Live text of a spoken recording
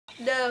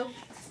No.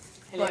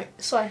 Right,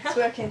 it's fine. It's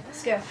working.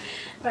 Let's go.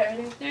 Right,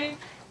 ready? 3,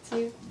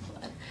 2,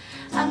 1.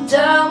 I'm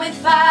done with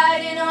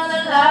fighting all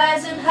the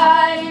lies and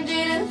hiding.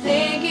 Didn't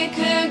think it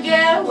could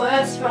get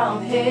worse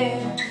from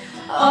here.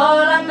 All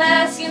I'm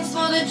asking's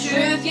for the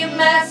truth you're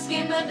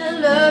masking, but the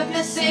look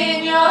that's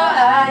in your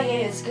eye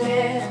is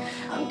clear.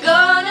 I'm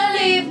gonna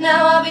leave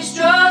now, I'll be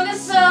stronger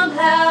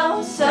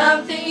somehow.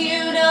 Something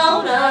you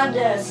don't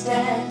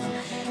understand.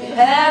 You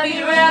have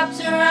it wrapped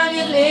around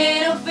your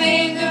little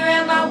finger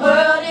and my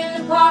world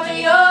in the palm of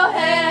your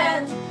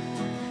hand.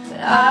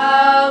 But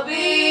I'll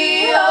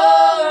be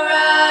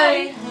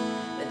alright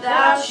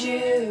without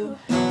you.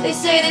 They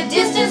say the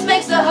distance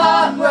makes the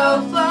heart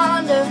grow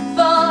fonder,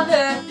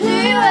 fonder. Do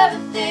you ever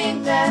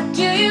think that?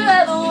 Do you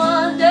ever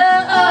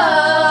wonder?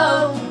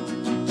 Oh,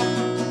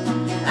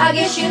 I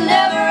guess you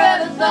never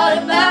ever thought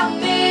about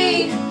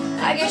me.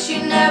 I guess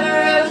you never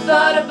ever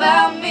thought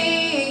about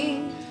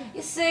me.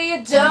 You say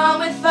you're done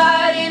with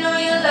fighting all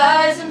your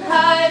lies and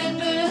hiding,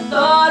 but you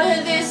thought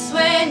of this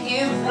when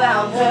you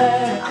found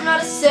her. I'm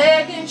not a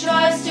second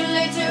choice, too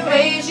late to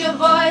raise your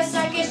voice.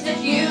 I guess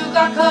that you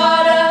got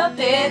caught up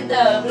in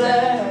the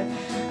blur.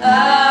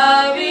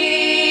 I'll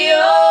be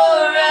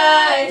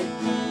alright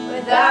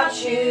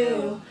without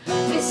you.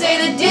 They say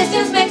the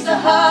distance makes the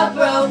heart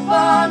grow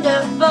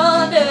fonder,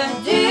 fonder.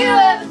 Do you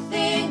ever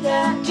think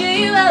that? Do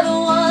you ever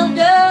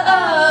wonder?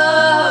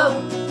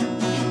 Oh,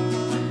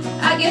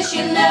 I guess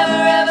you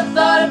never ever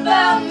thought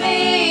about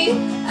me.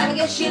 I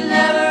guess you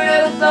never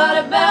ever thought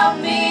about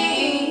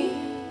me.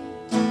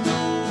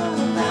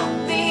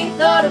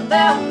 Thought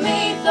about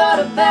me, thought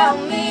about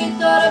me,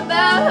 thought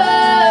about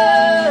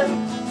her.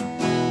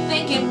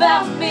 Thinking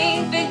about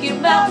me, thinking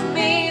about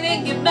me,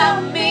 thinking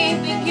about me,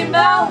 thinking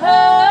about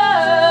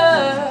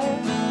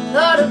her.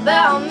 Thought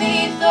about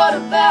me, thought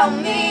about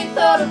me,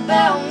 thought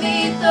about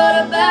me,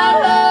 thought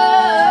about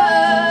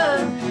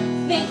her.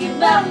 Thinking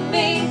about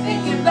me,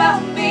 thinking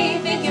about me,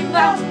 thinking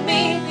about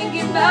me,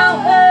 thinking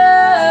about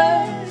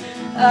her.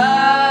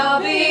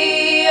 I'll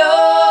be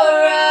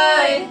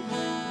alright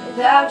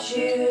without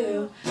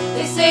you.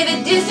 They say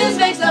the distance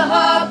makes the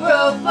heart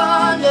grow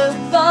fonder,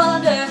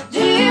 fonder. Do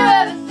you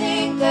ever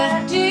think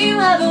that? Do you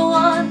ever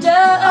wonder?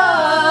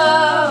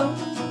 Oh,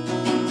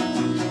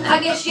 I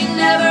guess you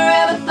never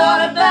ever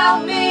thought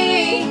about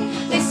me.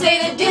 They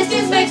say the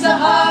distance makes the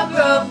heart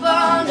grow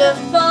fonder,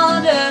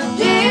 fonder.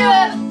 Do you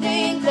ever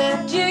think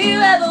that? Do you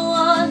ever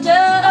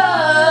wonder?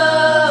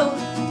 Oh,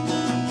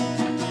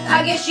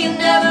 I guess you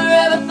never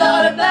ever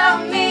thought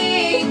about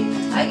me.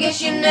 I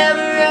guess you never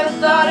ever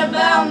thought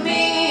about